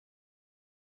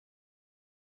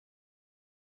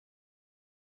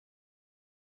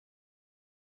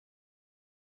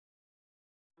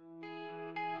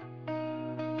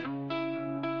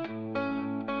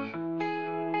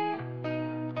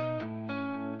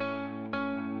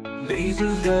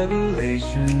Lisa's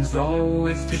revelations,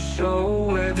 always to show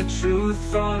where the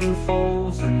truth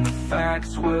unfolds and the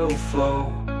facts will flow.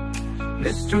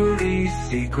 Mysteries,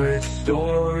 secrets,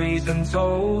 stories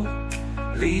untold.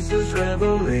 Lisa's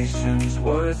revelations,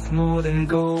 worth more than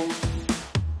gold.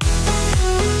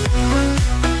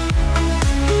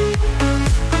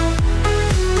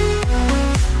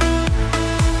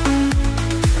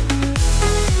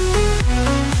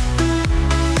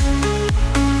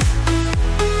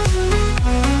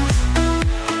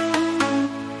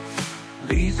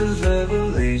 Lisa's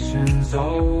revelations,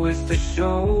 always to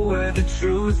show where the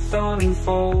truth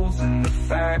unfolds and the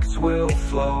facts will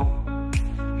flow.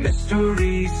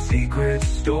 Mysteries, secrets,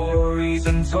 stories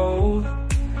untold.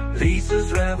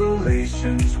 Lisa's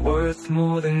revelations, worth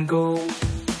more than gold.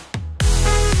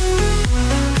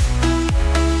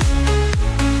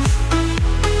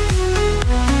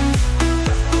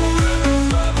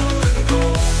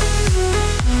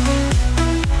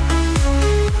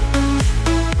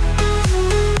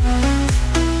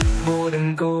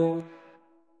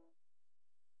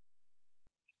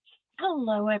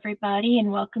 Hello, everybody,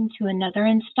 and welcome to another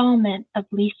installment of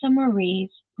Lisa Marie's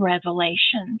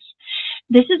Revelations.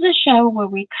 This is a show where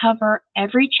we cover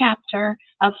every chapter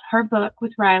of her book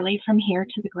with Riley, From Here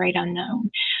to the Great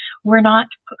Unknown.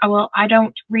 I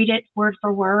don't read it word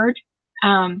for word.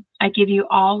 I give you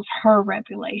all of her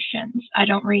revelations. I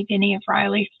don't read any of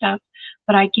Riley's stuff,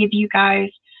 but I give you guys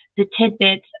the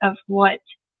tidbits of what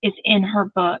is in her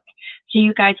book, so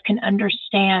you guys can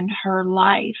understand her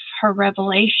life, her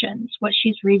revelations, what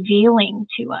she's revealing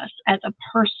to us as a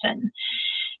person.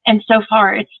 And so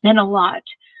far, it's been a lot.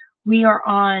 We are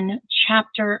on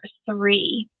chapter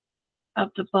 3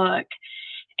 of the book,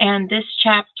 and this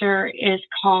chapter is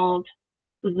called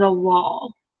The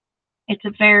Wall. It's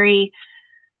a very,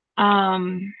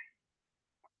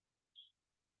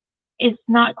 it's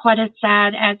not quite as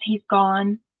sad as he's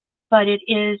gone, but it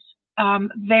is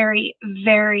very,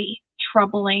 very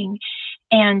troubling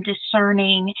and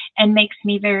discerning, and makes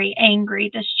me very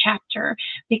angry, this chapter,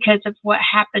 because of what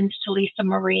happens to Lisa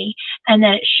Marie, and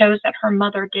that it shows that her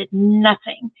mother did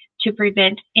nothing to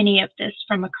prevent any of this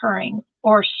from occurring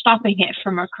or stopping it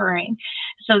from occurring.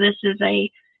 So this is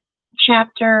a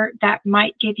chapter that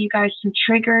might give you guys some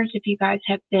triggers. If you guys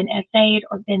have been SA'd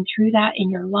or been through that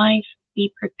in your life,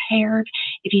 be prepared.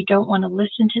 If you don't want to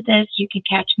listen to this, you can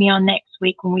catch me on next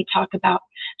week when we talk about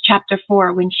chapter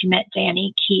 4, when she met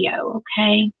Danny Keough,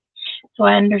 okay? So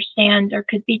I understand there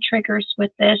could be triggers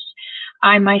with this.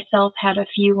 I myself had a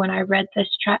few when I read this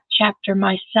chapter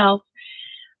myself,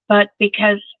 but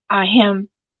because I am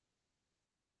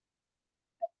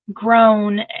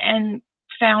grown and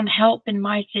found help in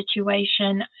my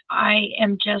situation, I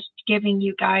am just giving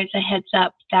you guys a heads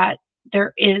up that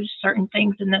there is certain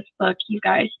things in this book, you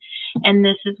guys, and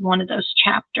this is one of those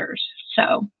chapters.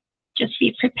 So just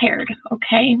be prepared,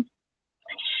 okay?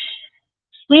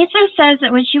 Lisa says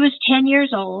that when she was 10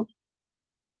 years old,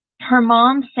 her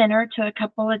mom sent her to a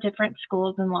couple of different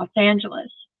schools in Los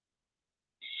Angeles.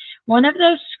 One of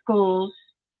those schools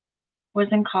was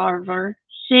in Culver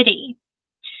City.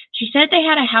 She said they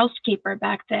had a housekeeper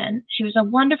back then. She was a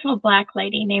wonderful black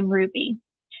lady named Ruby.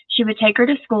 She would take her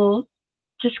to school,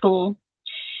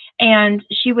 and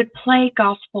she would play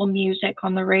gospel music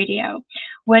on the radio,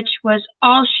 which was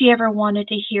all she ever wanted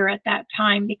to hear at that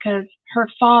time, because her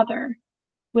father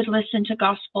would listen to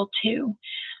gospel too.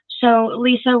 So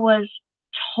Lisa was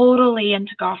totally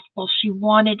into gospel. She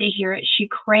wanted to hear it. She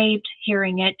craved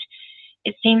hearing it.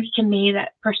 It seems to me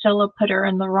that Priscilla put her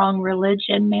in the wrong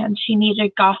religion, man. She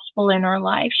needed gospel in her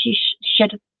life. She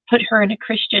should have put her in a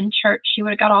Christian church. She would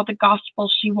have got all the gospel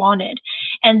she wanted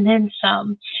and then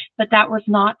some. But that was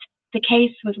not the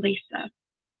case with Lisa.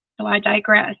 So I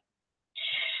digress.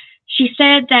 She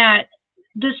said that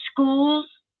the schools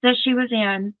that she was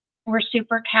in were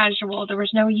super casual. There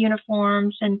was no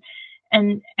uniforms, and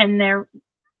there,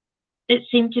 it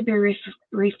seemed to be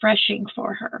refreshing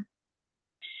for her.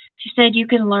 She said you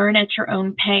can learn at your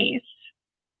own pace.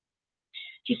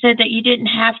 She said that you didn't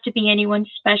have to be anyone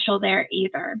special there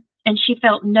either, and she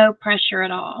felt no pressure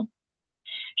at all.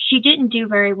 She didn't do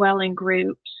very well in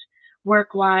groups,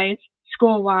 work-wise,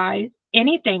 school-wise,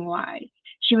 anything-wise.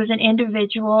 She was an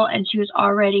individual, and she was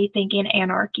already thinking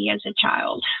anarchy as a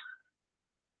child.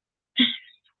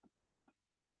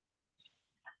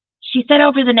 She said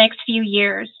over the next few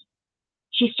years,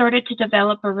 she started to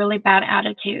develop a really bad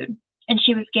attitude, and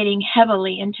she was getting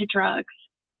heavily into drugs.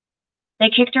 They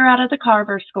kicked her out of the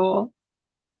Carver School.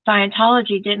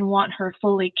 Scientology didn't want her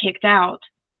fully kicked out,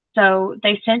 so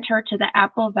they sent her to the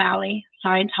Apple Valley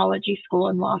Scientology School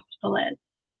in Los Feliz.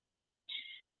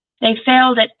 They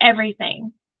failed at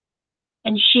everything,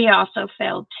 And she also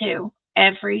failed too,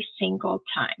 every single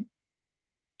time.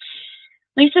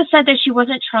 Lisa said that she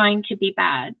wasn't trying to be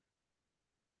bad.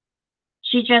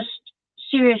 She just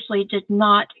seriously did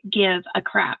not give a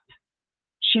crap.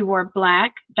 She wore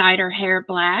black, dyed her hair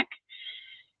black.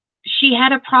 She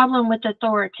had a problem with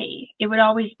authority. It would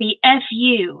always be F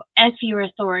you, F your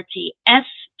authority, F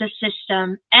the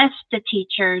system, F the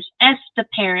teachers, F the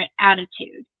parent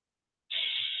attitude.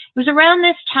 It was around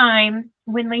this time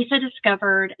when Lisa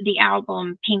discovered the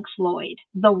album Pink Floyd,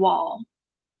 The Wall.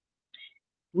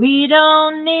 We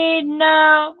don't need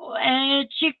no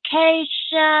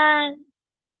education.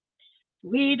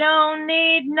 We don't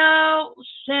need no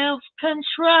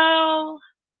self-control.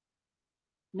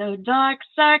 No dark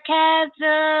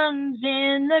sarcasms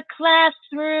in the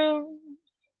classroom.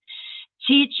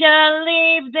 Teacher,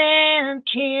 leave them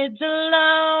kids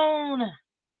alone.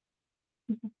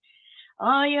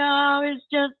 All you are is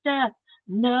just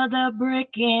another brick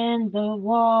in the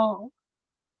wall.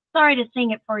 Sorry to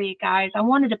sing it for you guys. I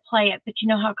wanted to play it, but you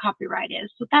know how copyright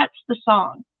is. So that's the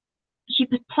song. She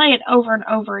would play it over and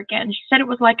over again. She said it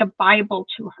was like a Bible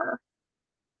to her.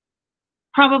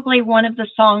 Probably one of the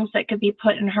songs that could be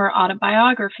put in her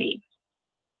autobiography.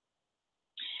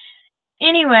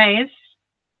 Anyways,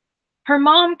 her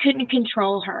mom couldn't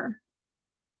control her.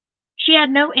 She had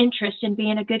no interest in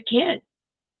being a good kid.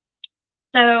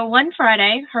 So one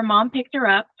Friday, her mom picked her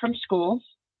up from school,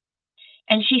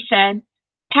 and she said,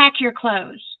 "Pack your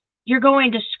clothes. You're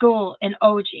going to school in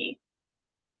OG."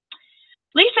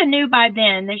 Lisa knew by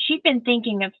then that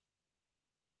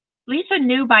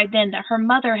her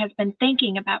mother has been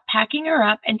thinking about packing her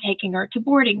up and taking her to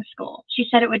boarding school. She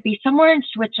said it would be somewhere in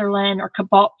Switzerland or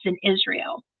Kibbutz in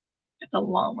Israel. It's a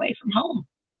long way from home.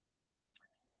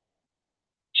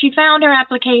 She found her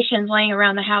applications laying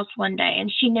around the house one day,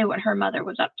 and she knew what her mother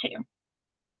was up to.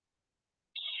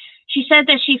 She said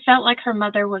that she felt like her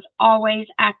mother was always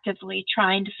actively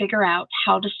trying to figure out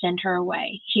how to send her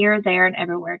away, here, there, and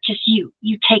everywhere. Just you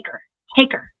take her.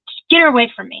 Just get her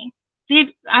away from me.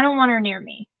 See, I don't want her near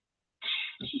me.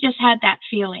 She just had that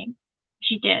feeling.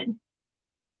 She did.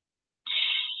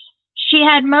 She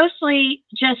had mostly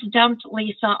just dumped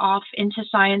Lisa off into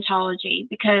Scientology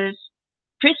because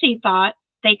Prissy thought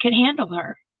they could handle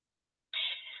her.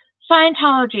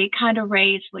 Scientology kind of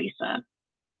raised Lisa.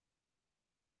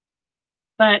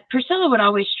 But Priscilla would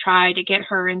always try to get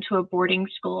her into a boarding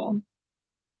school.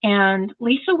 And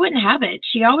Lisa wouldn't have it.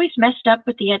 She always messed up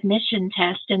with the admission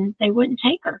test and they wouldn't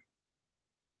take her.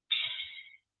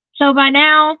 So by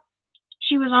now,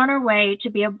 she was on her way to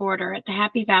be a boarder at the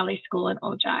Happy Valley School in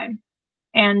Ojai.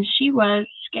 And she was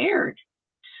scared.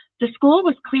 The school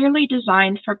was clearly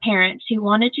designed for parents who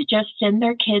wanted to just send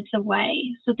their kids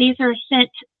away. So these are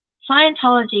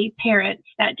Scientology parents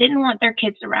that didn't want their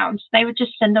kids around, so they would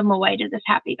just send them away to this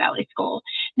Happy Valley school.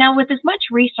 Now, with as much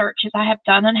research as I have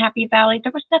done on Happy Valley,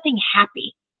 there was nothing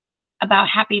happy about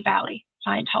Happy Valley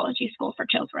Scientology School for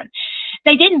Children.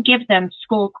 They didn't give them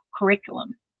school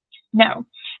curriculum. No,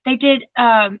 they did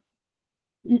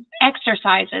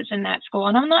exercises in that school.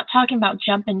 And I'm not talking about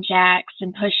jumping jacks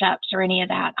and push-ups or any of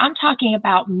that. I'm talking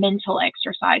about mental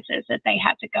exercises that they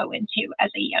had to go into as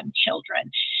a young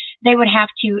children. They would have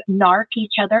to narc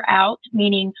each other out,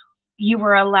 meaning you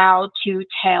were allowed to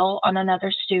tell on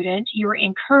another student. You were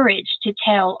encouraged to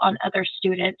tell on other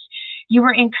students. You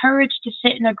were encouraged to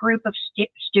sit in a group of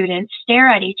students, stare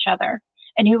at each other,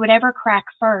 and who would ever crack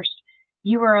first,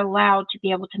 you were allowed to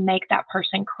be able to make that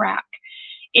person crack.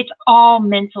 It's all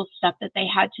mental stuff that they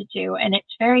had to do, and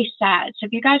it's very sad. So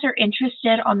if you guys are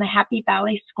interested on the Happy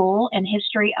Valley School and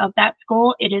history of that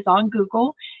school, it is on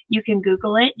Google. You can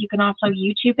Google it. You can also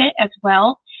YouTube it as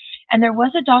well. And there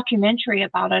was a documentary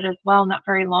about it as well not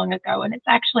very long ago, and it's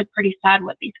actually pretty sad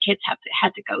what these kids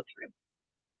had to go through.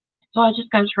 So I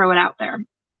just got to throw it out there.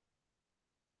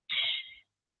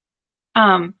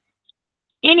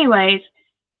 Anyways,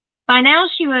 by now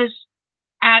she was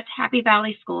at Happy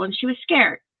Valley School, and she was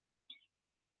scared.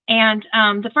 And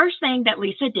the first thing that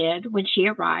Lisa did when she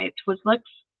arrived was look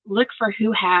for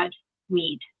who had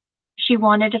weed. She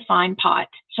wanted to find pot,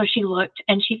 so she looked,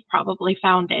 and she probably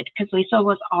found it because Lisa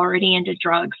was already into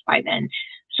drugs by then.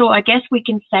 So I guess we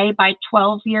can say by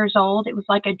 12 years old, it was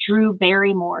like a Drew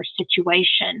Barrymore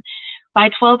situation. By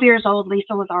 12 years old,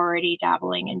 Lisa was already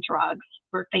dabbling in drugs.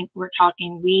 We're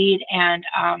talking weed and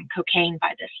cocaine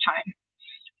by this time.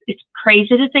 It's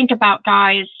crazy to think about,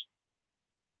 guys,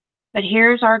 but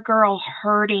here's our girl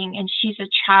hurting, and she's a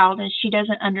child, and she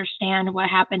doesn't understand what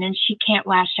happened, and she can't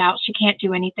lash out. She can't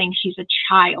do anything. She's a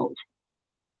child.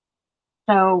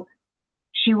 So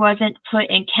She wasn't put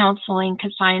in counseling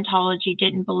because Scientology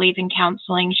didn't believe in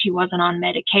counseling. She wasn't on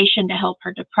medication to help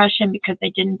her depression because they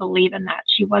didn't believe in that.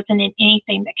 She wasn't in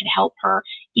anything that could help her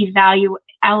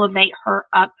elevate her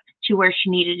up to where she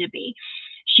needed to be.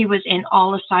 She was in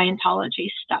all of Scientology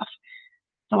stuff.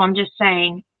 So I'm just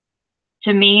saying,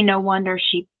 to me, no wonder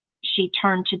she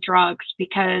turned to drugs,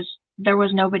 because there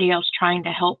was nobody else trying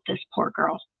to help this poor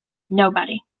girl.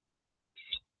 Nobody.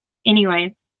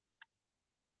 Anyway,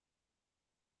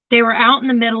 they were out in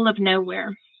the middle of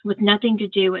nowhere with nothing to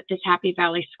do at this Happy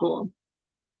Valley school.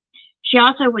 She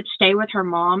also would stay with her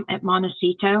mom at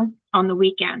Montecito on the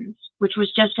weekends, which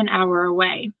was just an hour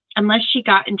away, unless she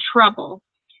got in trouble,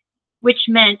 which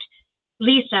meant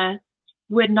Lisa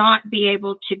would not be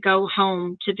able to go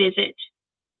home to visit.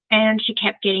 And she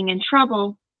kept getting in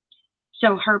trouble,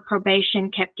 so her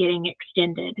probation kept getting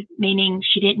extended, meaning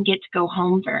she didn't get to go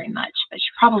home very much, but she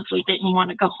probably didn't want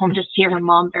to go home to see her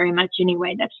mom very much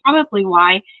anyway. That's probably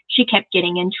why she kept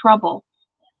getting in trouble.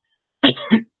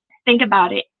 Think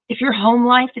about it. If your home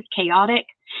life is chaotic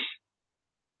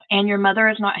and your mother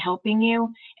is not helping you,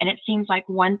 and it seems like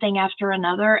one thing after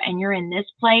another, and you're in this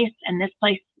place and this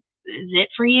place is it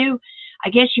for you, I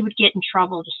guess you would get in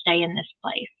trouble to stay in this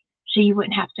place, so you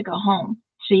wouldn't have to go home,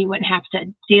 so you wouldn't have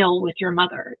to deal with your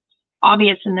mother. It's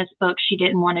obvious in this book she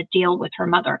didn't want to deal with her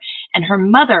mother. And her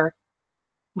mother,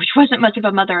 which wasn't much of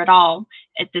a mother at all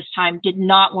at this time, did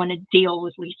not want to deal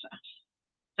with Lisa.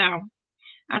 So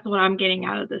that's what I'm getting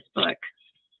out of this book.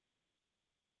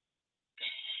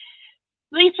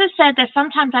 Lisa said that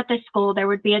sometimes at this school there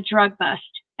would be a drug bust,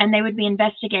 and they would be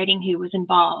investigating who was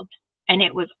involved. And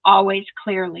it was always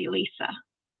clearly Lisa.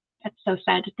 That's so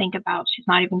sad to think about. She's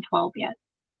not even 12 yet.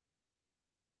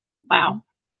 Wow.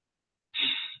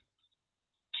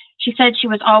 She said she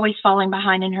was always falling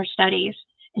behind in her studies,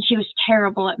 and she was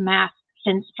terrible at math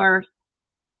since birth.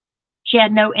 She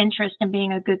had no interest in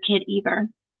being a good kid either.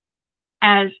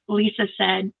 As Lisa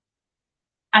said,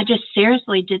 I just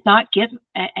seriously did not give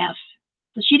an F.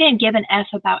 So she didn't give an F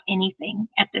about anything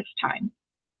at this time.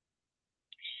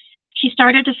 She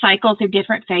started to cycle through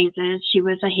different phases. She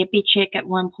was a hippie chick at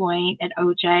one point, at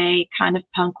OJ, kind of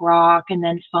punk rock, and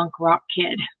then funk rock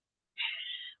kid.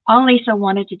 All Lisa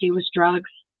wanted to do was drugs,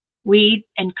 weed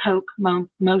and coke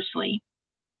mostly.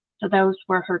 So those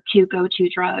were her two go-to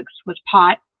drugs, was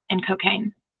pot and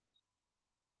cocaine.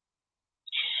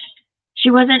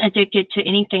 She wasn't addicted to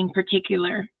anything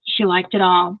particular. She liked it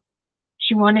all.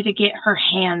 She wanted to get her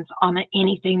hands on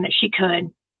anything that she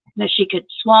could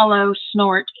swallow,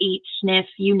 snort, eat, sniff,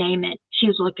 you name it. She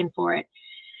was looking for it.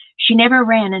 She never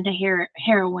ran into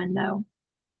heroin, though.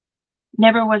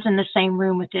 Never was in the same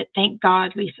room with it. Thank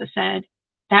God, Lisa said.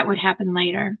 That would happen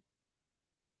later.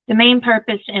 The main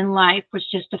purpose in life was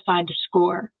just to find a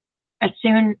score. As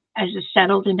soon as it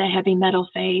settled into heavy metal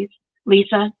phase,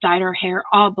 Lisa dyed her hair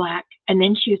all black, and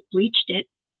then she bleached it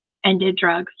and did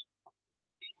drugs.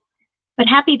 But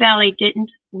Happy Valley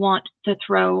didn't want to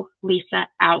throw Lisa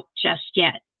out just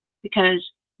yet, because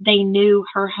they knew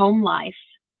her home life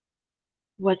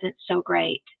wasn't so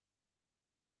great.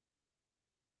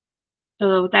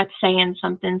 So that's saying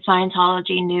something.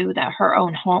 Scientology knew that her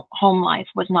own home life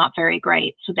was not very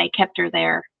great, so they kept her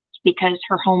there because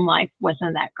her home life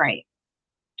wasn't that great.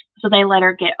 So they let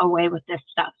her get away with this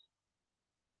stuff.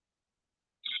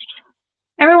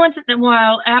 Every once in a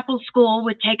while, Apple School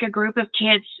would take a group of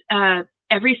kids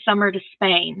every summer to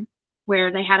Spain,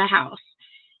 where they had a house.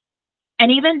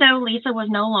 And even though Lisa was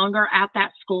no longer at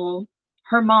that school,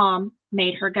 her mom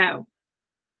made her go.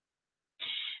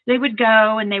 They would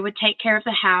go and they would take care of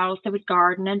the house. They would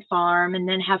garden and farm and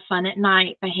then have fun at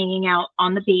night by hanging out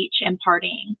on the beach and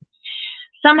partying.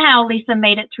 Somehow, Lisa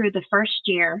made it through the first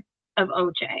year of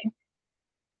OJ.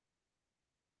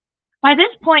 By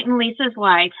this point in Lisa's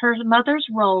life, her mother's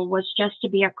role was just to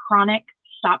be a chronic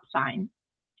stop sign.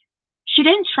 She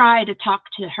didn't try to talk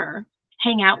to her,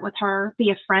 hang out with her,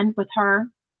 be a friend with her.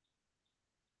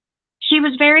 She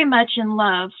was very much in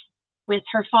love with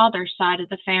her father's side of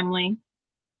the family,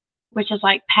 which is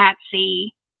like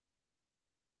Patsy.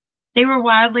 They were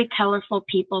wildly colorful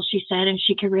people, she said, and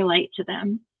she could relate to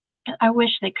them. I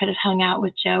wish they could have hung out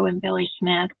with Joe and Billy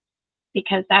Smith,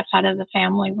 because that side of the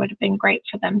family would have been great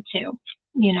for them too,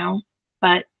 you know,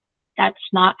 but that's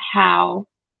not how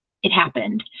it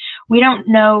happened. We don't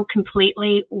know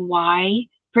completely why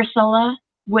Priscilla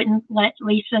wouldn't let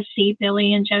Lisa see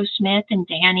Billy and Joe Smith and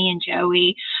Danny and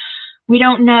Joey. We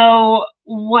don't know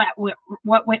what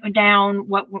went down,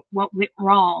 what went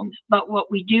wrong, but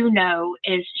what we do know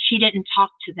is she didn't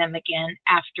talk to them again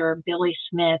after Billy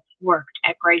Smith worked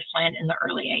at Graceland in the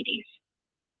early 80s.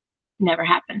 Never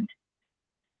happened.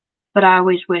 but I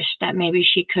always wished that maybe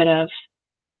she could have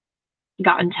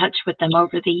got in touch with them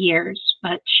over the years,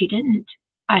 but she didn't.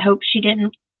 I hope she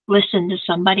didn't listen to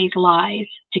somebody's lies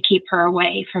to keep her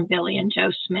away from Billy and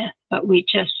Joe Smith, but we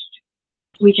just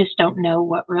don't know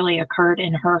what really occurred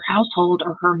in her household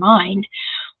or her mind,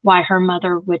 why her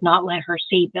mother would not let her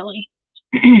see Billy.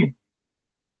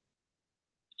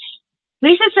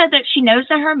 Lisa said that she knows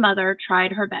that her mother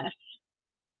tried her best,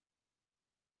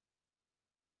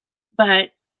 but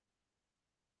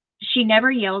she never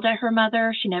yelled at her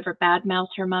mother. She never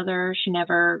badmouthed her mother. She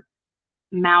never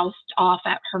mouthed off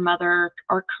at her mother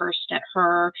or cursed at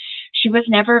her. She was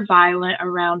never violent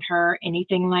around her,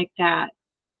 anything like that.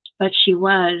 But she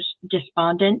was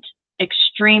despondent,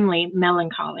 extremely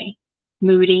melancholy,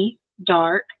 moody,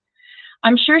 dark.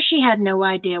 I'm sure she had no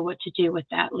idea what to do with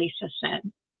that, Lisa said.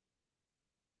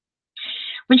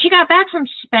 When she got back from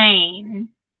Spain,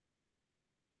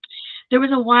 there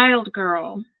was a wild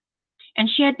girl, and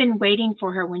she had been waiting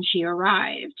for her when she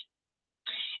arrived.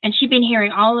 And she'd been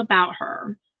hearing all about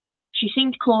her. She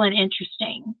seemed cool and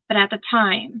interesting, but at the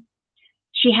time,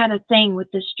 she had a thing with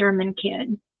this German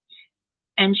kid,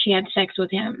 and she had sex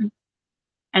with him.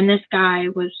 And this guy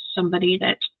was somebody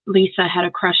that Lisa had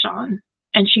a crush on,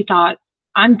 and she thought,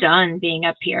 I'm done being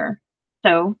up here.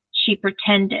 So she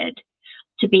pretended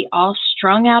to be all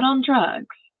strung out on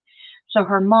drugs, so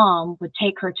her mom would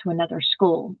take her to another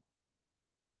school.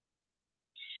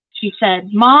 She said,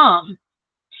 Mom,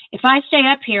 if I stay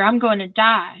up here, I'm going to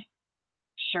die.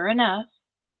 Sure enough,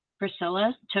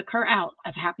 Priscilla took her out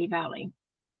of Happy Valley.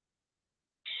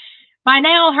 By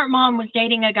now, her mom was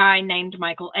dating a guy named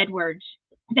Michael Edwards.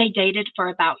 They dated for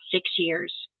about 6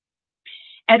 years.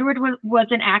 Edward was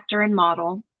an actor and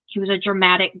model. He was a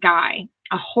dramatic guy,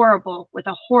 with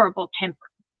a horrible temper.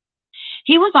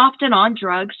 He was often on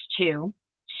drugs, too.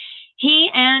 He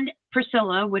and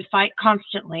Priscilla would fight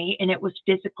constantly, and it was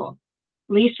physical.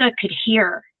 Lisa could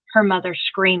hear her mother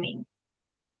screaming.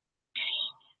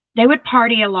 They would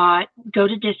party a lot, go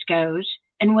to discos,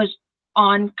 and was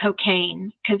on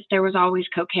cocaine, because there was always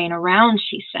cocaine around,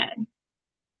 she said.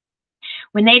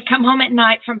 When they'd come home at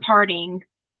night from partying,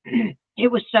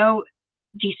 it was so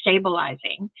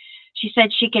destabilizing. She said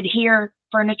she could hear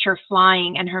furniture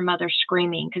flying and her mother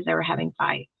screaming because they were having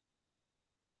fights.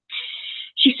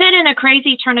 She said in a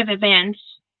crazy turn of events,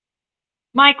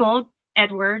 Michael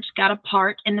Edwards got a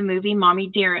part in the movie Mommy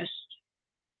Dearest.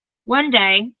 One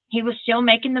day, he was still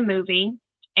making the movie,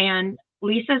 and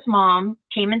Lisa's mom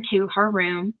came into her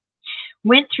room,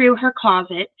 went through her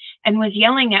closet, and was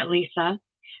yelling at Lisa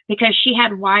because she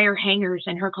had wire hangers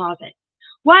in her closet.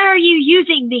 Why are you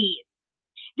using these?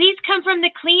 These come from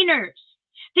the cleaners.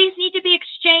 These need to be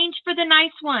exchanged for the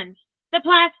nice ones, the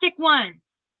plastic ones.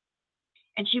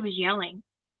 And she was yelling.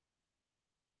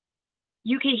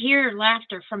 You could hear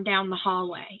laughter from down the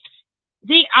hallway.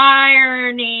 The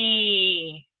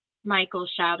irony, Michael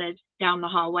shouted down the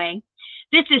hallway.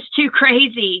 This is too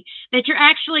crazy that you're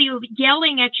actually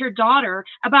yelling at your daughter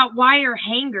about wire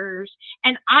hangers,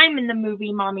 and I'm in the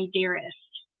movie Mommy Dearest.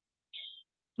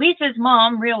 Lisa's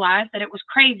mom realized that it was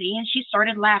crazy, and she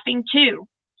started laughing too.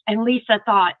 And Lisa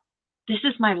thought, this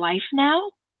is my life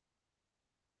now?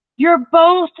 You're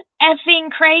both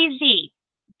effing crazy.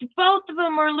 Both of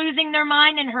them were losing their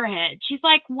mind in her head. She's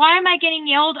like, why am I getting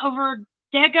yelled over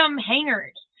daggum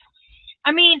hangers?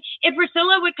 I mean, if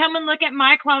Priscilla would come and look at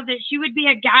my closet, she would be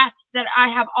aghast that I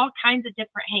have all kinds of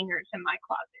different hangers in my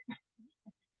closet.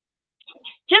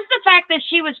 Just the fact that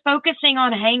she was focusing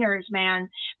on hangers, man.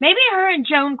 Maybe her and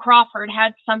Joan Crawford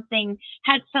had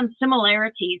some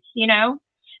similarities, you know?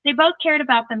 They both cared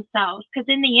about themselves, because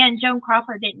in the end, Joan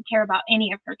Crawford didn't care about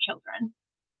any of her children.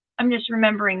 I'm just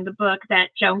remembering the book that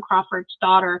Joan Crawford's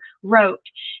daughter wrote,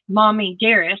 Mommy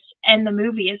Dearest, and the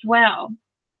movie as well.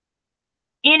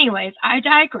 Anyways, I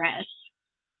digress.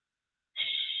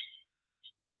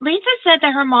 Lisa said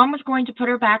that her mom was going to put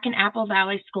her back in Apple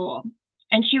Valley School,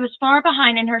 and she was far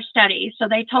behind in her studies, so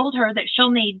they told her that she'll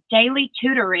need daily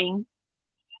tutoring,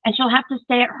 and she'll have to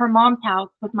stay at her mom's house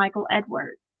with Michael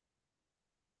Edwards.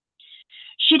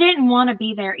 She didn't want to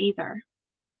be there either.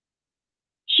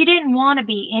 She didn't want to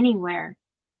be anywhere.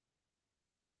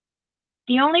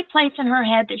 The only place in her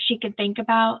head that she could think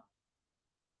about,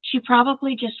 she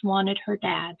probably just wanted her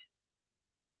dad.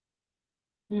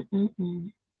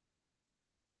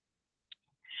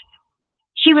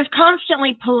 She was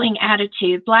constantly pulling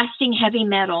attitude, blasting heavy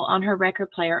metal on her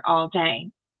record player all day.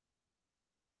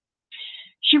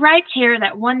 She writes here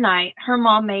that one night her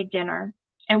mom made dinner,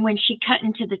 and when she cut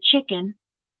into the chicken,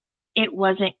 it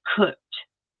wasn't cooked.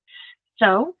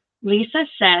 So Lisa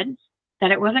said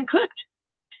that it wasn't cooked.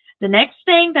 The next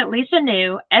thing that Lisa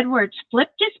knew, Edwards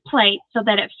flipped his plate so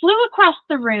that it flew across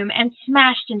the room and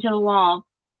smashed into the wall.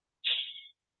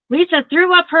 Lisa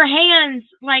threw up her hands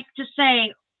like to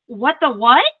say, "What the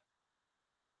what?"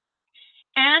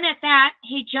 And at that,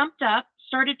 he jumped up,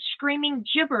 started screaming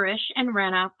gibberish, and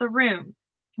ran out the room.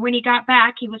 When he got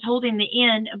back, he was holding the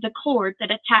end of the cord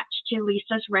that attached to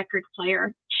Lisa's record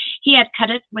player. He had cut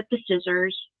it with the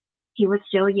scissors. He was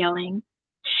still yelling,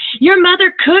 "Your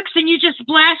mother cooks and you just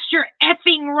blast your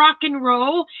effing rock and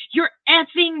roll, your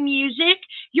effing music,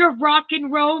 your rock and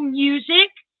roll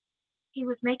music." He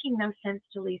was making no sense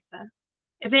to Lisa.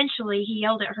 Eventually, he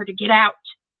yelled at her to get out.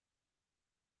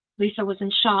 Lisa was in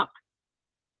shock,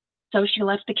 so she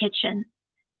left the kitchen.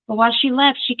 But while she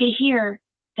left, she could hear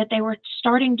that they were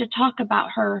starting to talk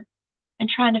about her and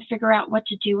trying to figure out what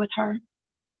to do with her.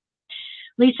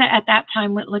 Lisa at that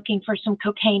time went looking for some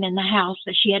cocaine in the house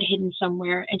that she had hidden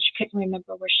somewhere, and she couldn't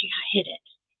remember where she hid it.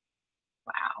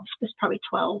 Wow, she was probably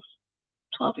 12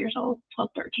 years old, 12,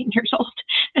 13 years old.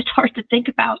 It's hard to think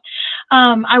about.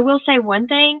 I will say one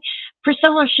thing.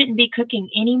 Priscilla shouldn't be cooking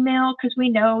any meal because we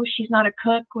know she's not a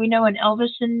cook. We know in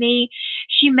Elvis and Me,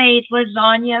 she made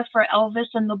lasagna for Elvis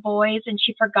and the boys, and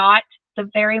she forgot the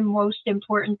very most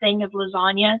important thing of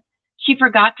lasagna. She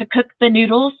forgot to cook the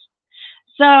noodles.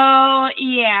 So,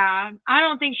 yeah, I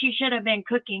don't think she should have been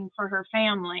cooking for her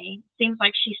family. Seems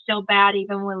like she's still bad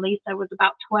even when Lisa was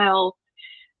about 12.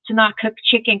 To not cook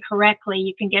chicken correctly,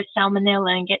 you can get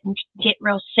salmonella and get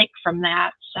real sick from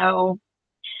that. So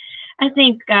I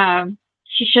think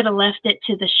she should have left it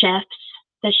to the chefs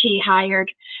that she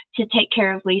hired to take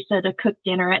care of Lisa to cook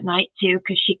dinner at night too,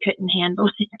 because she couldn't handle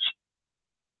it.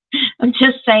 I'm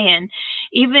just saying.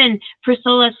 Even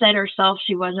Priscilla said herself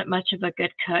she wasn't much of a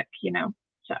good cook, you know.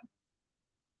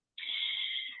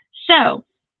 So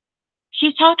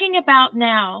she's talking about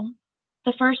now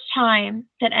the first time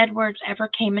that Edwards ever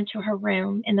came into her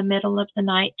room in the middle of the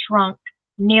night, drunk,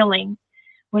 kneeling,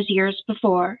 was years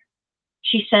before.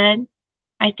 She said,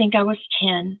 "I think I was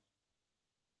 10.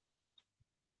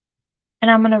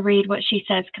 And I'm going to read what she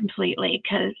says completely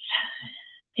because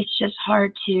it's just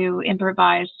hard to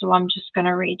improvise, so I'm just going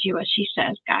to read you what she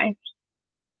says, guys.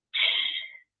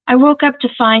 "I woke up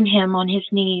to find him on his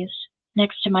knees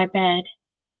next to my bed,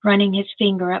 running his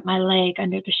finger up my leg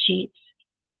under the sheets.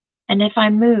 And if I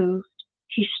moved,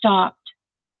 he stopped.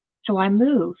 So I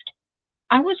moved.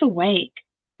 I was awake,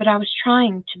 but I was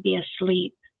trying to be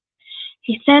asleep.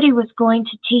 He said he was going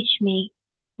to teach me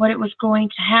what it was going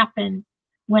to happen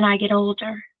when I get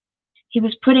older. He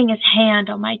was putting his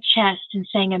hand on my chest and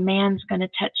saying, 'A man's going to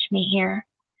touch me here.'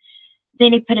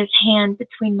 Then he put his hand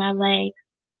between my legs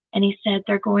and he said,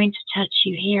 'They're going to touch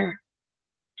you here.'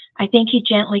 I think he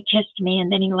gently kissed me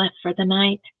and then he left for the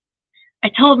night. I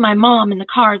told my mom in the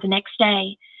car the next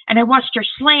day, and I watched her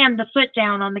slam the foot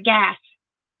down on the gas.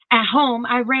 At home,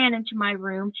 I ran into my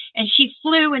room, and she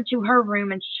flew into her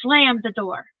room and slammed the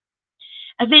door.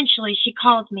 Eventually, she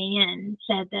called me in and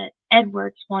said that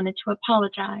Edwards wanted to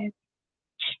apologize.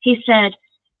 He said,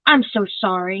 'I'm so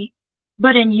sorry,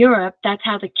 but in Europe, that's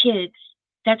how they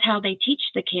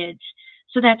teach the kids,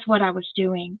 so that's what I was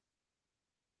doing.'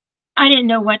 I didn't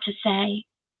know what to say.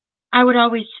 I would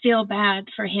always feel bad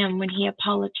for him when he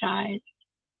apologized.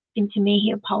 And to me,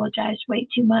 he apologized way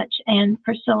too much, and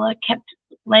Priscilla kept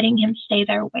letting him stay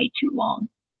there way too long.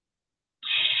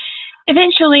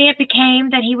 Eventually, it became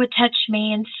that he would touch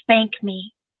me and spank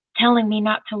me, telling me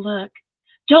not to look.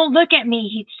 'Don't look at me,'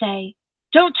 he'd say.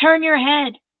 'Don't turn your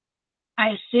head.' I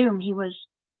assume he was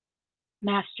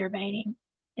masturbating,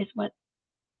 is what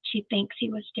she thinks he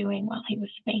was doing while he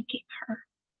was spanking her.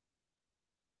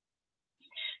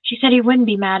 She said he wouldn't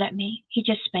be mad at me. He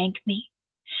just spanked me.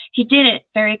 He did it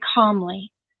very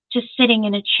calmly, just sitting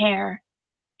in a chair,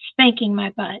 spanking my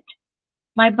butt.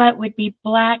 My butt would be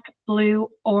black,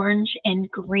 blue, orange, and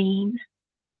green.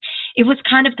 It was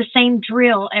kind of the same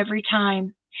drill every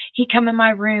time. He'd come in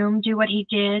my room, do what he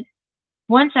did.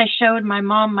 Once I showed my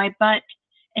mom my butt,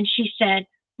 and she said,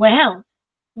 'Well,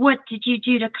 what did you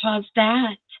do to cause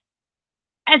that?'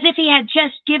 As if he had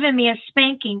just given me a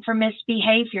spanking for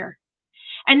misbehavior.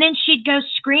 And then she'd go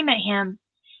scream at him,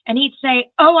 and he'd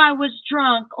say, 'Oh, I was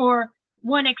drunk,' or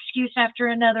one excuse after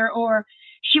another, or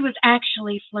 'She was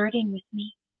actually flirting with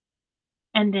me.'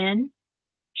 And then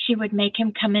she would make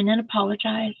him come in and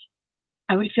apologize.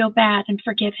 I would feel bad and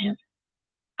forgive him.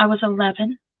 I was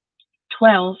 11,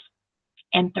 12,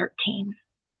 and 13.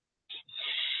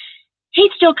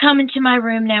 He'd still come into my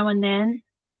room now and then,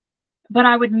 but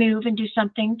I would move and do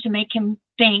something to make him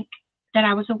think that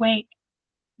I was awake.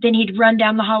 Then he'd run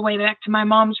down the hallway back to my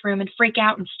mom's room and freak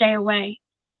out and stay away.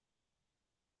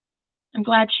 I'm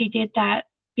glad she did that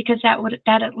because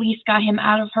that at least got him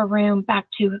out of her room back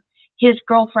to his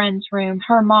girlfriend's room,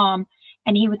 her mom,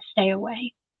 and he would stay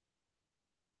away.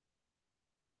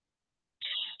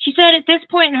 She said at this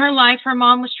point in her life, her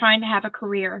mom was trying to have a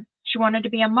career. She wanted to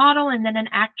be a model and then an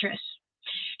actress.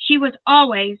 She was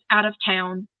always out of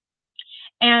town,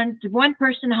 and the one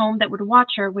person home that would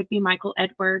watch her would be Michael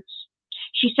Edwards.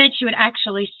 She said she would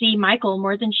actually see Michael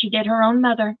more than she did her own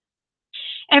mother.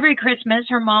 Every Christmas,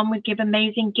 her mom would give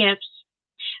amazing gifts,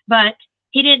 but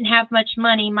he didn't have much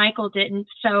money. Michael didn't,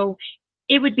 so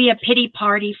it would be a pity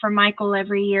party for Michael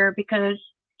every year because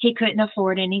he couldn't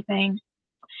afford anything.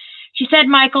 She said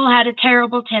Michael had a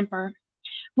terrible temper.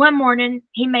 One morning,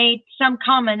 he made some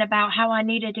comment about how I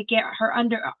needed to get her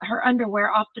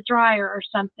underwear off the dryer or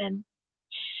something.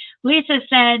 Lisa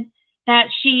said that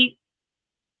she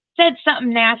said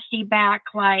something nasty back,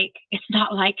 like, "It's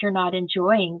not like you're not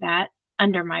enjoying that,"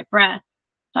 under my breath.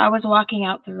 So I was walking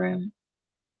out the room.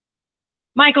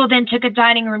 Michael then took a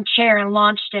dining room chair and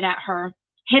launched it at her,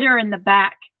 hit her in the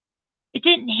back. It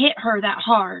didn't hit her that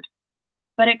hard,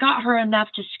 but it got her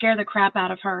enough to scare the crap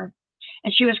out of her,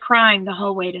 and she was crying the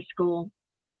whole way to school.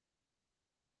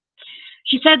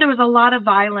 She said there was a lot of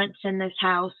violence in this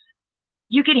house.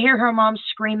 You could hear her mom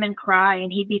scream and cry,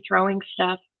 and he'd be throwing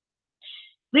stuff.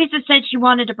 Lisa said she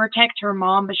wanted to protect her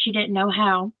mom, but she didn't know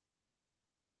how.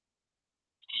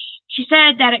 She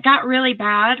said that it got really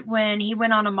bad when he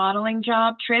went on a modeling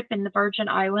job trip in the Virgin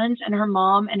Islands, and her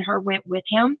mom and her went with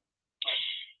him.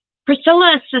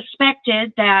 Priscilla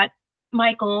suspected that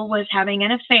Michael was having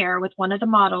an affair with one of the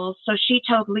models, so she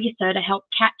told Lisa to help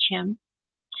catch him.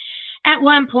 At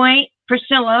one point,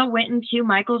 Priscilla went into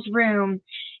Michael's room,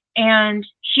 and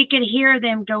she could hear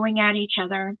them going at each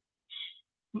other.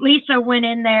 Lisa went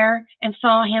in there and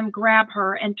saw him grab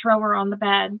her and throw her on the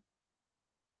bed.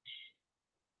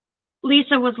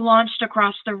 Lisa was launched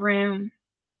across the room,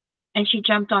 and she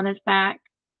jumped on his back,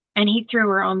 and he threw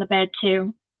her on the bed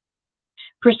too.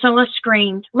 Priscilla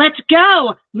screamed, "Let's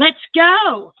go! Let's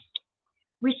go!"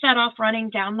 We set off running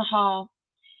down the hall,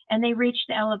 and they reached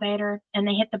the elevator, and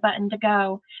they hit the button to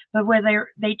go. But when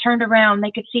they turned around,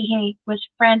 they could see he was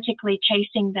frantically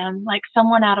chasing them like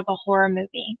someone out of a horror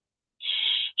movie.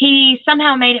 He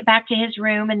somehow made it back to his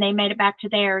room, and they made it back to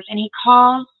theirs, and he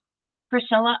calls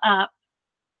Priscilla up,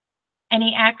 and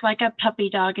he acted like a puppy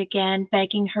dog again,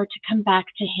 begging her to come back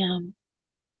to him.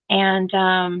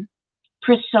 And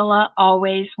Priscilla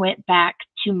always went back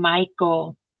to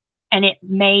Michael, and it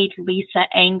made Lisa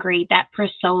angry that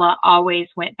Priscilla always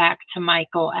went back to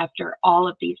Michael after all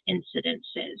of these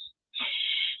incidences.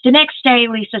 The next day,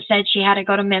 Lisa said she had to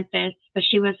go to Memphis, but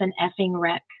she was an effing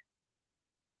wreck.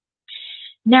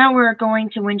 Now we're going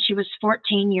to when she was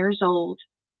 14 years old.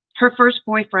 Her first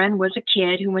boyfriend was a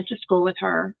kid who went to school with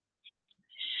her.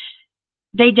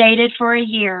 They dated for a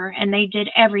year, and they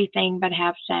did everything but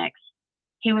have sex.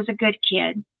 He was a good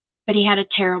kid, but he had a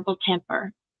terrible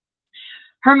temper.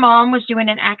 Her mom was doing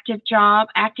an acting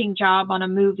job on a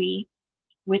movie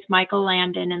with Michael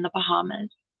Landon in the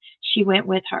Bahamas. She went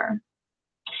with her.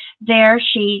 There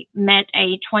she met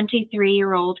a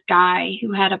 23-year-old guy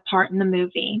who had a part in the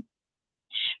movie.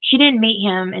 She didn't meet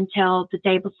him until the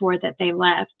day before that they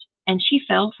left, and she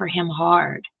fell for him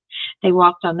hard. They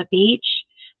walked on the beach,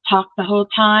 talked the whole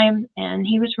time, and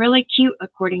he was really cute,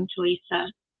 according to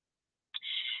Lisa.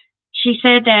 She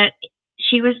said that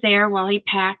she was there while he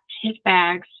packed his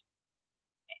bags,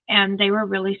 and they were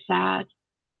really sad.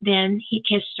 Then he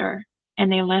kissed her,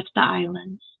 and they left the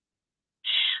islands.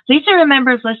 Lisa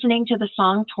remembers listening to the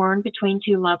song Torn Between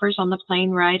Two Lovers on the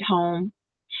plane ride home,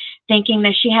 thinking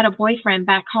that she had a boyfriend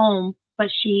back home,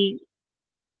 but she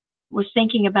was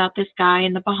thinking about this guy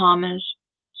in the Bahamas.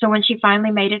 So when she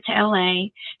finally made it to LA,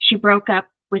 she broke up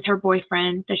with her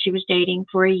boyfriend that she was dating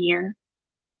for a year.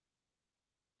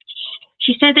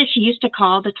 She said that she used to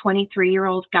call the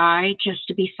 23-year-old guy just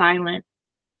to be silent,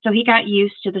 so he got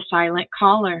used to the silent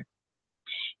caller.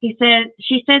 She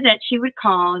said that she would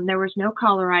call, and there was no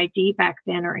caller ID back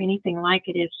then or anything like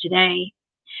it is today.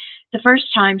 The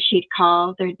first time she'd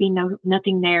call, there'd be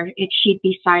nothing there. She'd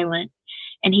be silent,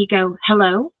 and he'd go,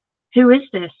 "Hello? Who is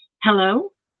this?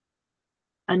 Hello?"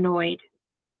 Annoyed.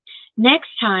 Next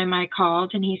time I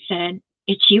called, and he said,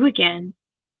 "It's you again."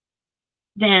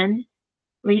 Then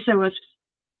Lisa was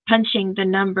punching the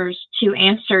numbers to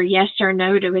answer yes or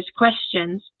no to his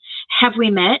questions. Have we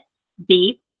met?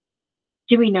 Beep.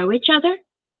 Do we know each other?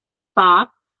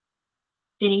 Bop.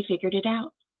 Then he figured it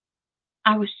out.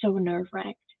 I was so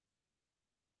nerve-wracked.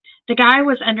 The guy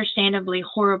was understandably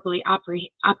horribly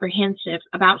apprehensive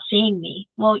about seeing me.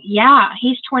 Well, yeah,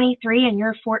 he's 23 and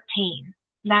you're 14.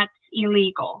 That's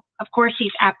illegal. Of course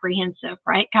he's apprehensive,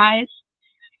 right, guys?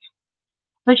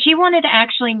 But she wanted to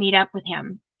actually meet up with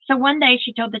him. So one day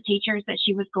she told the teachers that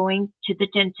she was going to the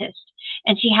dentist,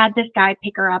 and she had this guy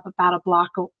pick her up about a block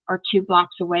or 2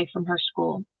 blocks away from her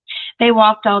school. They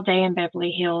walked all day in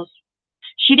Beverly Hills.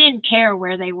 She didn't care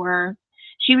where they were.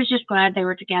 She was just glad they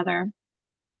were together.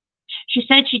 She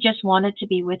said she just wanted to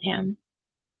be with him.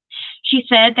 She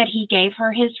said that he gave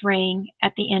her his ring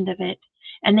at the end of it,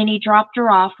 and then he dropped her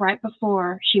off right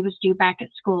before she was due back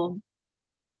at school.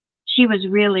 She was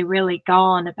really, really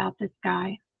gone about this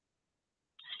guy.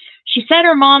 She said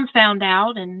her mom found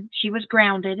out, and she was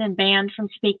grounded and banned from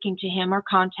speaking to him or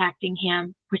contacting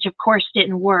him, which of course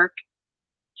didn't work.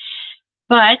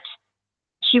 But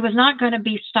she was not going to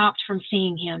be stopped from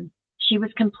seeing him. She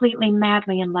was completely,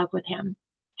 madly in love with him.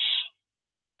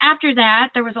 After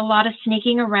that, there was a lot of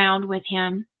sneaking around with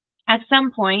him. At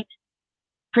some point,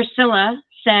 Priscilla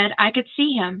said I could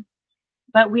see him,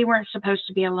 but we weren't supposed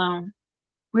to be alone.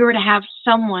 We were to have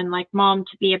someone like Mom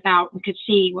to be about and could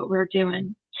see what we were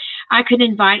doing. I could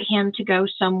invite him to go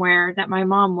somewhere that my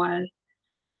mom was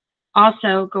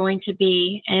also going to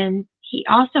be, and he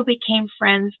also became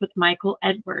friends with Michael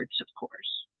Edwards, of course.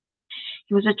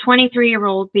 He was a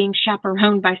 23-year-old being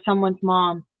chaperoned by someone's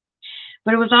mom.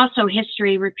 But it was also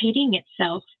history repeating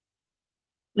itself.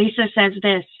 Lisa says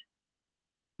this: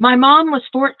 my mom was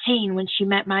 14 when she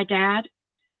met my dad.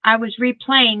 I was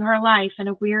replaying her life in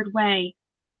a weird way,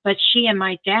 but she and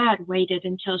my dad waited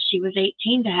until she was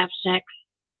 18 to have sex.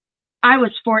 I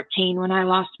was 14 when I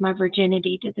lost my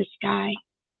virginity to this guy.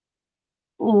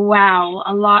 Wow,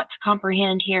 a lot to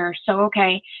comprehend here. So,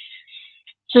 okay.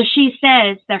 So she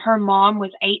says that her mom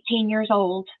was 18 years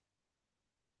old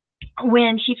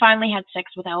when she finally had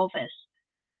sex with Elvis.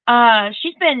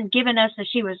 She's been giving us that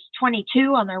she was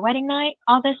 22 on their wedding night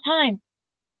all this time.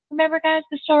 Remember, guys,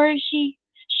 the story she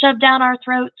shoved down our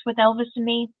throats with Elvis and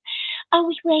me? Oh,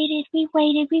 we waited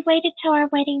till our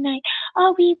wedding night.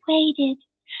 Oh, we waited.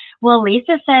 Well,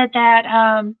 Lisa said that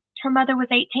her mother was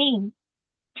 18.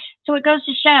 So it goes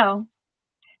to show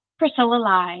Priscilla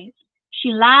lies. She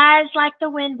lies like the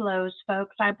wind blows,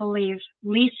 folks. I believe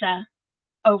Lisa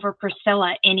over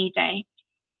Priscilla any day.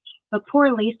 But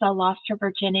poor Lisa lost her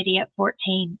virginity at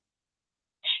 14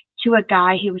 to a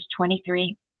guy who was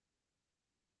 23.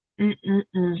 She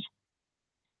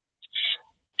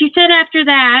said after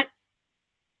that,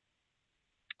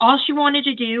 all she wanted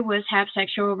to do was have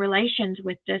sexual relations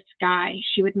with this guy.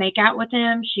 She would make out with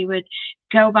him. She would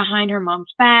go behind her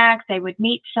mom's back. They would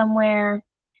meet somewhere.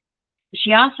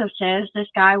 She also says this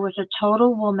guy was a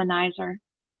total womanizer.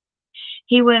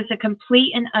 He was a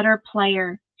complete and utter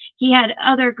player. He had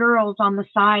other girls on the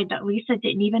side that Lisa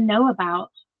didn't even know about.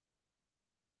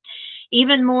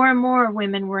 Even more and more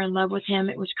women were in love with him.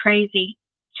 It was crazy.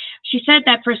 She said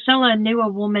that Priscilla knew a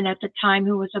woman at the time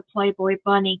who was a Playboy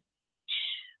bunny.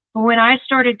 But when I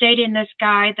started dating this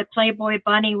guy, the Playboy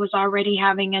bunny was already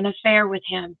having an affair with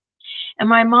him. And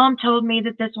my mom told me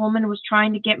that this woman was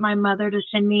trying to get my mother to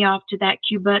send me off to that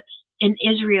kibbutz in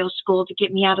Israel school to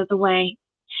get me out of the way.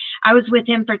 I was with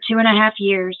him for 2.5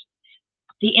 years.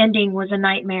 The ending was a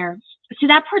nightmare. See,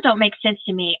 that part don't make sense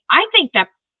to me. I think that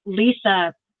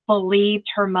Lisa believed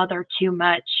her mother too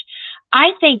much.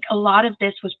 I think a lot of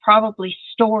this was probably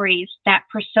stories that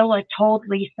Priscilla told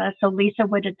Lisa, so Lisa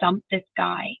would have dumped this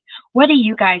guy. What do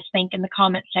you guys think in the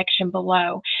comment section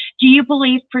below? Do you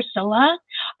believe Priscilla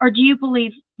or do you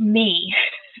believe me?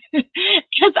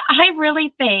 Because I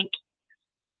really think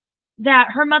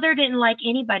that her mother didn't like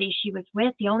anybody she was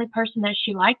with. The only person that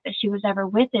she liked that she was ever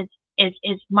with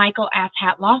is Michael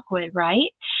Asshat Lockwood, right?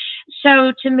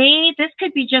 So to me, this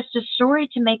could be just a story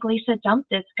to make Lisa dump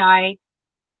this guy.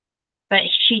 But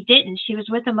she didn't. She was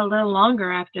with him a little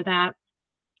longer after that.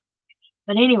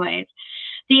 But anyways,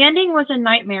 the ending was a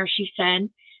nightmare, she said.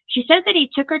 She said that he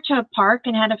took her to a park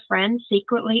and had a friend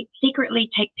secretly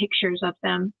take pictures of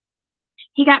them.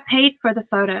 He got paid for the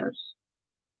photos.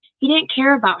 He didn't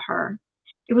care about her.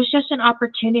 It was just an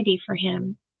opportunity for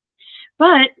him.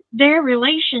 But their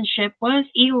relationship was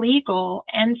illegal,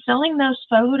 and selling those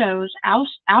photos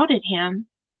outed him.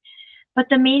 But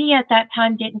the media at that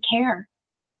time didn't care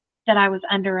that I was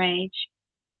underage.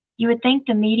 You would think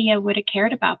the media would have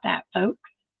cared about that, folks.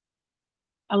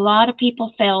 A lot of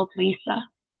people failed Lisa.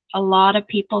 A lot of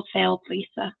people failed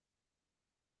Lisa.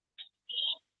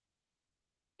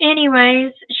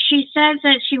 Anyways, she says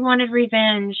that she wanted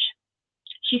revenge.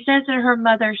 She says that her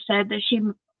mother said that she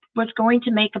was going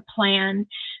to make a plan,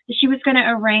 that she was going to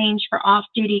arrange for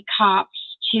off-duty cops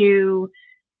to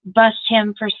bust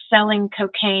him for selling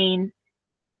cocaine.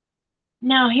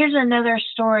 Now, here's another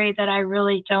story that I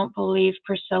really don't believe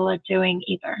Priscilla doing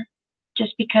either.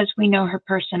 just because we know her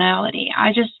personality.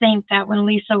 I just think that when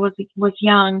Lisa was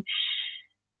young,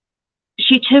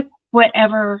 she took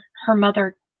whatever her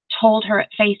mother told her at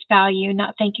face value,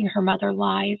 not thinking her mother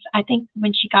lies. I think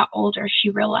when she got older, she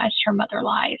realized her mother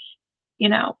lies, you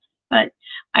know. But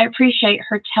I appreciate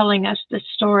her telling us this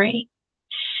story.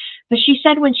 But she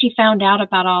said when she found out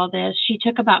about all this, she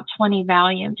took about 20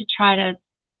 Valium to try to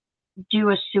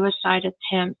do a suicide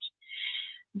attempt.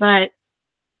 But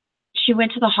she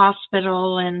went to the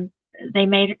hospital and they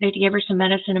gave her some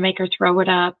medicine to make her throw it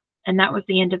up. And that was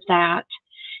the end of that.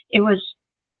 It was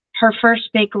her first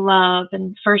big love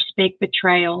and first big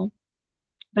betrayal.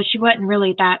 But she wasn't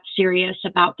really that serious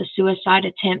about the suicide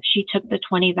attempt. She took the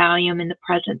 20 Valium in the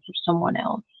presence of someone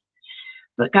else.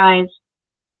 But guys,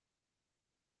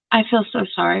 I feel so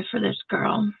sorry for this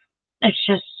girl. It's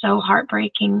just so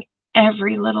heartbreaking,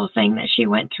 every little thing that she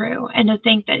went through. And to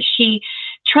think that she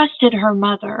trusted her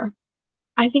mother.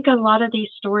 I think a lot of these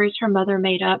stories her mother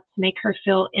made up to make her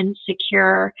feel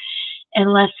insecure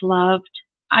and less loved.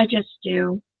 I just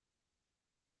do.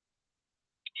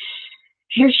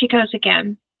 Here she goes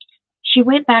again. She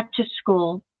went back to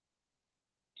school.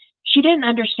 She didn't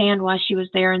understand why she was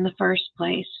there in the first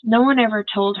place. No one ever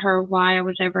told her why I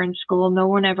was ever in school. No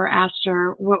one ever asked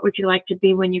her, what would you like to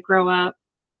be when you grow up?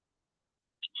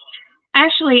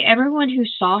 Actually, everyone who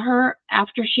saw her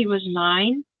after she was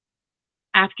 9,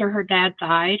 after her dad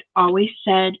died, always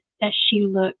said that she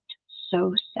looked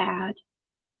so sad.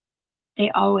 They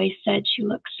always said she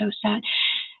looked so sad.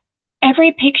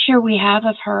 Every picture we have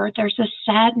of her, there's a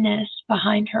sadness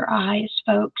behind her eyes,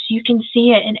 folks. You can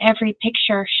see it in every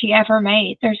picture she ever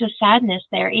made. There's a sadness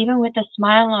there, even with a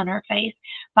smile on her face.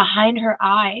 Behind her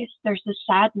eyes, there's a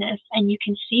sadness, and you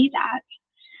can see that.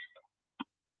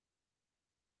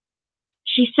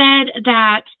 She said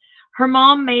that her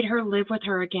mom made her live with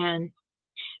her again,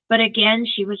 but again,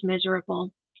 she was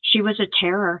miserable. She was a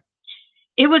terror.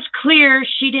 It was clear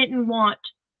she didn't want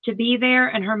to be there,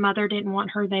 and her mother didn't want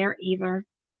her there either.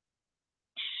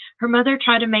 Her mother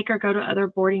tried to make her go to other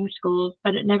boarding schools,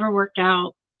 but it never worked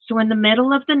out. So in the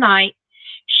middle of the night,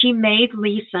 she made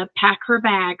Lisa pack her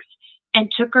bags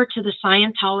and took her to the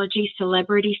Scientology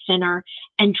Celebrity Center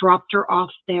and dropped her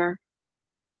off there.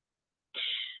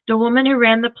 The woman who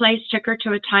ran the place took her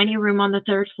to a tiny room on the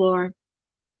 3rd floor.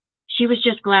 She was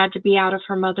just glad to be out of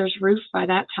her mother's roof by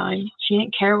that time. She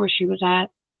didn't care where she was at.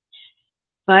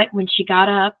 But when she got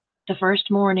up the first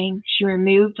morning, she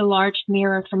removed the large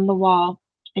mirror from the wall,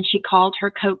 and she called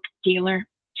her coke dealer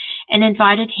and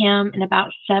invited him and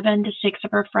about 7 to 6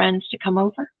 of her friends to come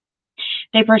over.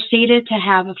 They proceeded to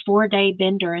have a 4-day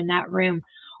bender in that room.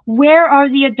 Where are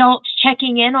the adults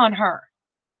checking in on her?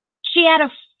 She had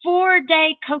a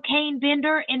 4-day cocaine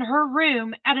bender in her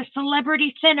room at a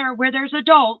celebrity center where there's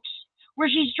adults, where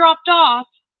she's dropped off,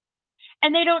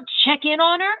 and they don't check in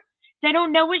on her? They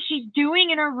don't know what she's doing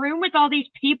in her room with all these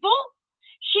people?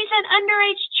 She's an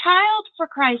underage child, for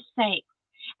Christ's sake.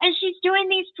 And she's doing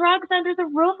these drugs under the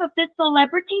roof of this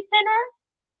celebrity center?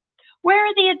 Where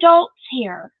are the adults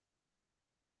here?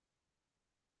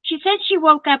 She said she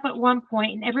woke up at one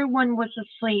point and everyone was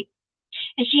asleep.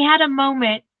 And she had a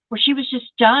moment where she was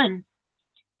just done.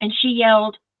 And she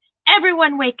yelled,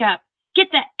 "Everyone wake up!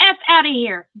 Get the F out of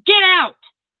here! Get out!"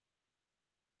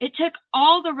 It took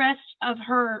all the rest of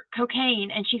her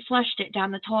cocaine and she flushed it down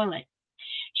the toilet.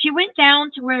 She went down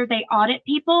to where they audit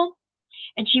people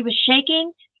and she was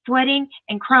shaking, sweating,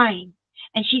 and crying.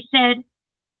 And she said,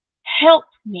 "Help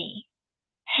me,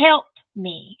 help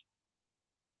me."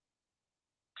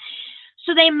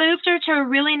 So they moved her to a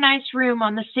really nice room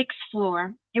on the 6th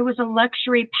floor. It was a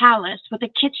luxury palace with a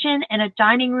kitchen and a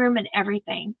dining room and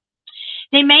everything.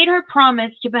 They made her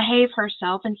promise to behave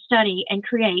herself and study and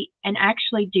create and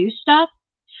actually do stuff.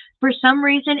 For some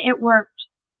reason, it worked.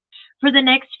 For the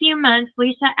next few months,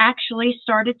 Lisa actually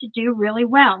started to do really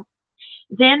well.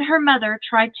 Then her mother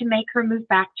tried to make her move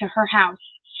back to her house.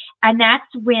 And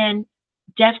that's when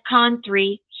DEFCON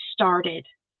 3 started.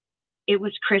 It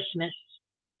was Christmas.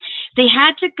 They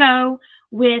had to go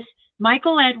with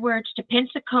Michael Edwards to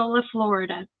Pensacola,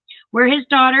 Florida, where his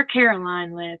daughter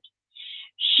Caroline lived.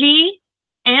 She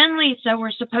and Lisa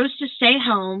were supposed to stay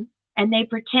home, and they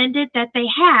pretended that they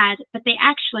had, but they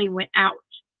actually went out.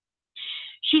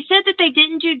 She said that they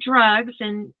didn't do drugs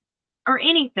or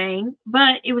anything,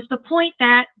 but it was the point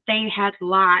that they had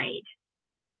lied.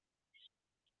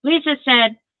 Lisa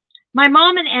said, "My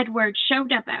mom and Edward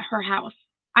showed up at her house.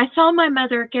 I saw my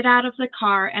mother get out of the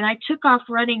car, and I took off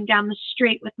running down the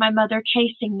street with my mother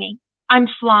chasing me. I'm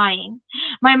flying.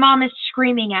 My mom is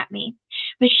screaming at me,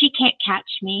 but she can't catch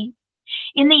me.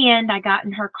 In the end, I got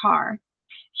in her car.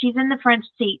 She's in the front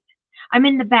seat. I'm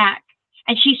in the back.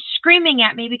 and she's screaming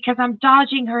at me because I'm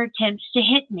dodging her attempts to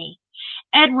hit me.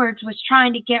 Edwards was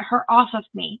trying to get her off of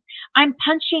me. I'm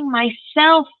punching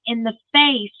myself in the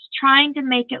face, trying to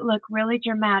make it look really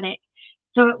dramatic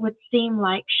so it would seem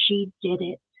like she did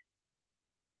it.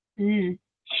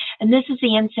 And this is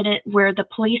the incident where the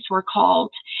police were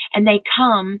called, and they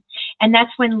come, and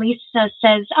that's when Lisa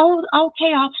says, "Oh,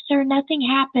 okay, officer, nothing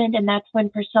happened." And that's when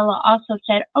Priscilla also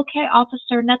said, "Okay,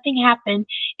 officer, nothing happened.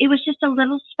 It was just a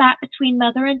little spat between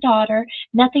mother and daughter.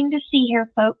 Nothing to see here,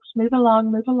 folks. Move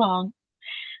along, move along."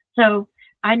 So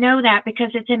I know that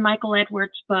because it's in Michael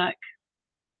Edwards' book.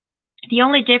 The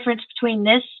only difference between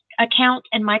this account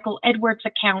and Michael Edwards'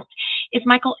 account is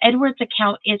Michael Edwards'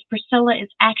 account is Priscilla is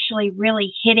actually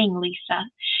really hitting Lisa.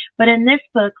 But in this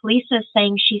book, Lisa is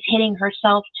saying she's hitting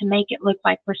herself to make it look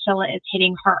like Priscilla is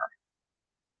hitting her.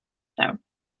 So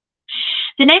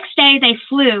the next day they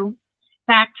flew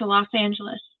back to Los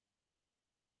Angeles.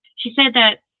 She said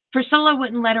that Priscilla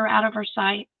wouldn't let her out of her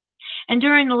sight. And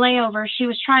during the layover, she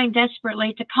was trying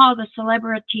desperately to call the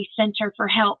Celebrity Center for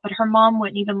help, but her mom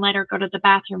wouldn't even let her go to the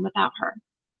bathroom without her.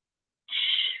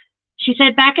 She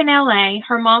said back in LA,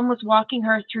 her mom was walking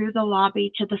her through the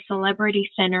lobby to the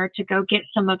Celebrity Center to go get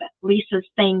some of Lisa's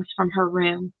things from her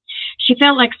room. She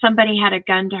felt like somebody had a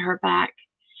gun to her back.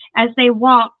 As they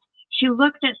walked, she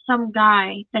looked at some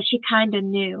guy that she kind of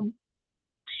knew.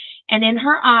 And in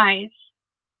her eyes,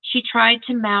 she tried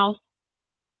to mouth,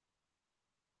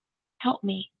 "Help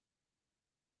me."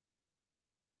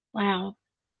 Wow.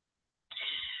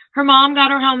 Her mom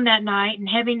got her home that night, and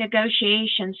heavy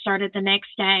negotiations started the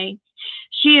next day.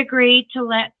 She agreed to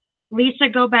let Lisa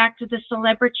go back to the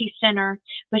Celebrity Center,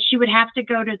 but she would have to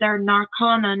go to their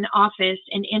Narconon office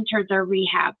and enter their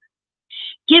rehab.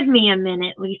 "Give me a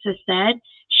minute," Lisa said.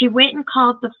 She went and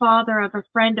called the father of a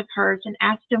friend of hers and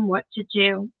asked him what to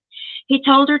do. He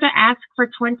told her to ask for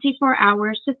 24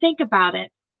 hours to think about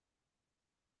it.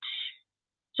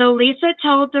 So Lisa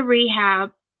told the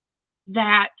rehab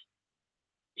that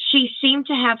she seemed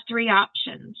to have three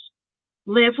options: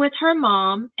 live with her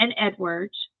mom and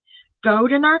Edwards, go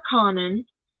to Narconon,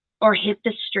 or hit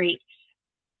the streets.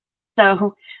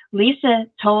 So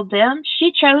Lisa told them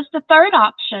she chose the third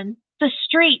option, the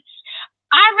streets.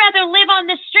 "I'd rather live on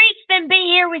the streets than be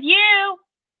here with you."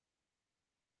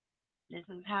 This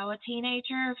is how a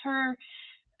teenager of her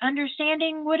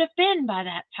understanding would have been by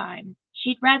that time.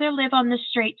 She'd rather live on the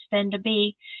streets than to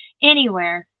be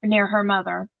anywhere near her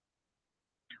mother.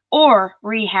 Or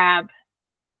rehab.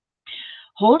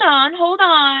 Hold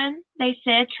on, they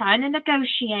said, trying to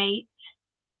negotiate.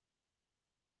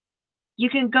 "You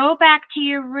can go back to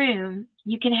your room.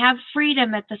 You can have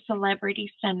freedom at the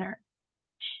Celebrity Center.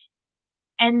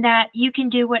 And that you can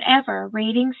do whatever,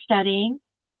 reading, studying,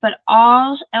 but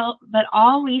all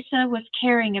Lisa was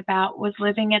caring about was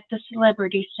living at the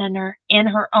Celebrity Center in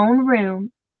her own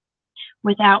room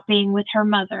without being with her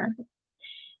mother."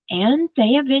 And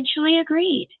they eventually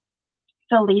agreed.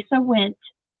 So Lisa went,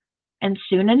 and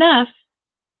soon enough,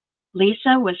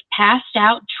 Lisa was passed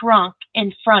out drunk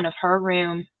in front of her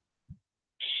room.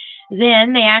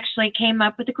 Then they actually came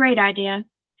up with a great idea.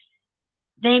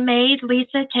 They made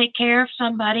Lisa take care of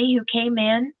somebody who came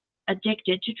in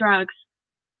addicted to drugs.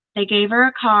 They gave her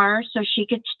a car so she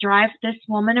could drive this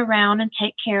woman around and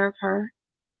take care of her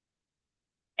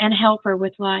and help her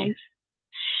with life.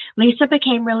 Lisa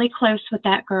became really close with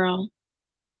that girl,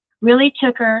 really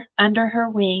took her under her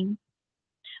wing.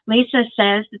 Lisa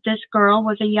says that this girl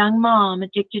was a young mom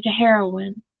addicted to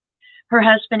heroin. Her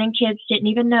husband and kids didn't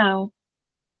even know.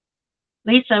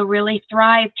 Lisa really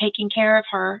thrived taking care of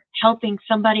her, helping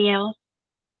somebody else.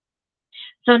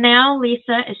 So now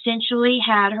Lisa essentially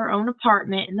had her own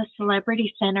apartment in the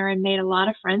Celebrity Center and made a lot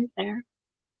of friends there.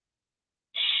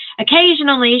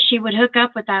 Occasionally, she would hook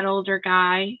up with that older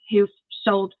guy who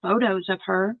sold photos of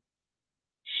her.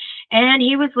 And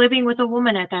he was living with a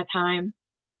woman at that time.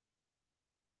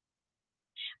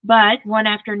 But one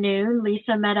afternoon,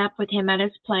 Lisa met up with him at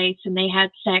his place and they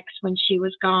had sex when she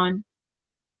was gone.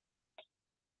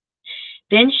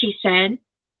 Then she said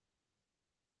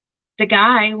the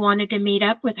guy wanted to meet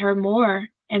up with her more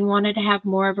and wanted to have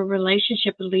more of a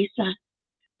relationship with Lisa.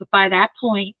 But by that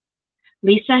point,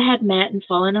 Lisa had met and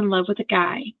fallen in love with a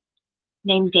guy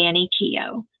named Danny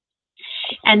Keough.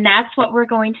 And that's what we're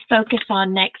going to focus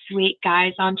on next week,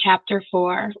 guys, on Chapter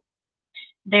 4.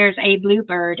 There's a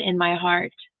bluebird in my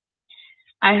heart.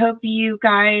 I hope you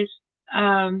guys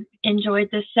enjoyed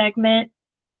this segment.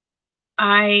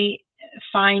 I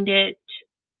find it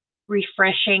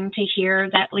refreshing to hear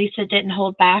that Lisa didn't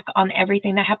hold back on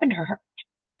everything that happened to her.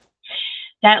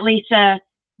 That Lisa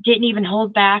didn't even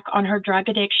hold back on her drug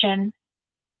addiction.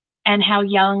 and how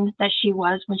young that she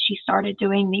was when she started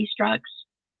doing these drugs.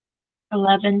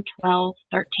 11, 12,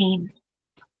 13.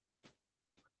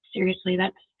 Seriously,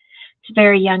 it's a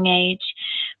very young age.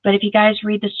 But if you guys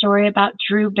read the story about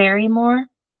Drew Barrymore,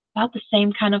 about the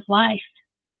same kind of life.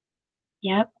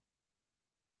 Yep.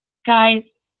 Guys,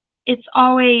 it's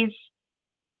always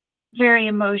very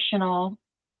emotional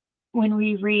when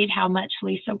we read how much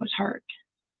Lisa was hurt.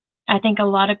 I think a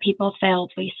lot of people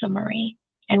failed Lisa Marie,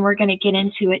 and we're going to get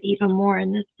into it even more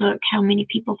in this book, how many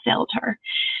people failed her.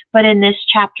 But in this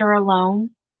chapter alone,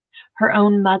 her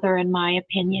own mother, in my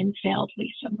opinion, failed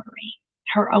Lisa Marie.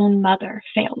 Her own mother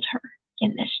failed her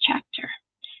in this chapter.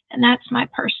 And that's my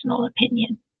personal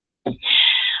opinion.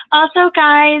 Also,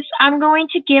 guys, I'm going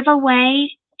to give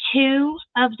away 2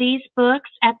 of these books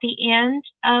at the end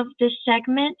of this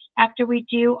segment. After we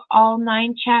do all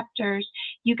 9 chapters,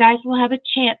 you guys will have a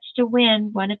chance to win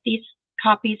one of these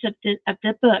copies of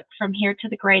the book, From Here to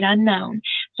the Great Unknown.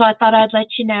 So I thought I'd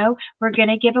let you know we're going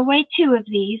to give away 2 of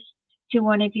these to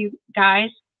one of you guys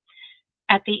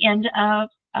at the end of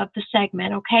the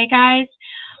segment. Okay, guys?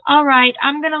 All right,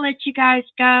 I'm going to let you guys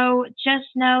go. Just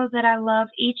know that I love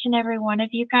each and every one of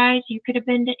you guys. You could have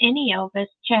been to any Elvis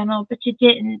channel, but you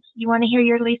didn't. You want to hear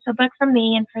your Lisa book from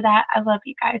me, and for that, I love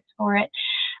you guys for it.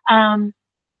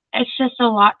 It's just a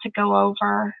lot to go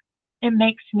over. It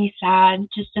makes me sad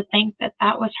just to think that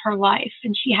that was her life,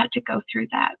 and she had to go through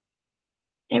that.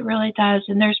 It really does.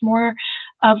 And there's more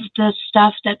of the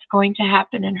stuff that's going to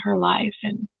happen in her life.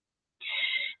 And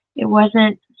it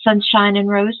wasn't sunshine and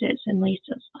roses in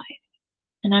Lisa's life.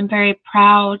 And I'm very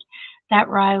proud that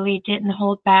Riley didn't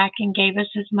hold back and gave us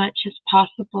as much as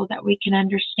possible that we can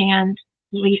understand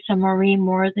Lisa Marie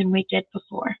more than we did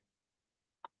before.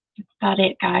 That's about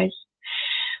it, guys.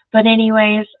 But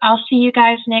anyways, I'll see you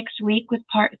guys next week with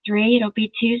part 3. It'll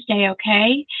be Tuesday,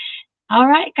 okay? All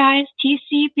right, guys.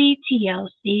 TCB,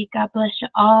 TLC. God bless you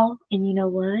all. And you know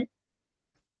what?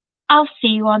 I'll see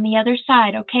you on the other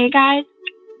side, okay, guys?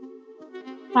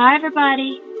 Bye,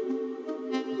 everybody.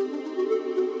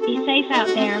 Be safe out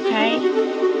there,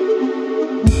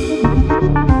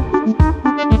 okay?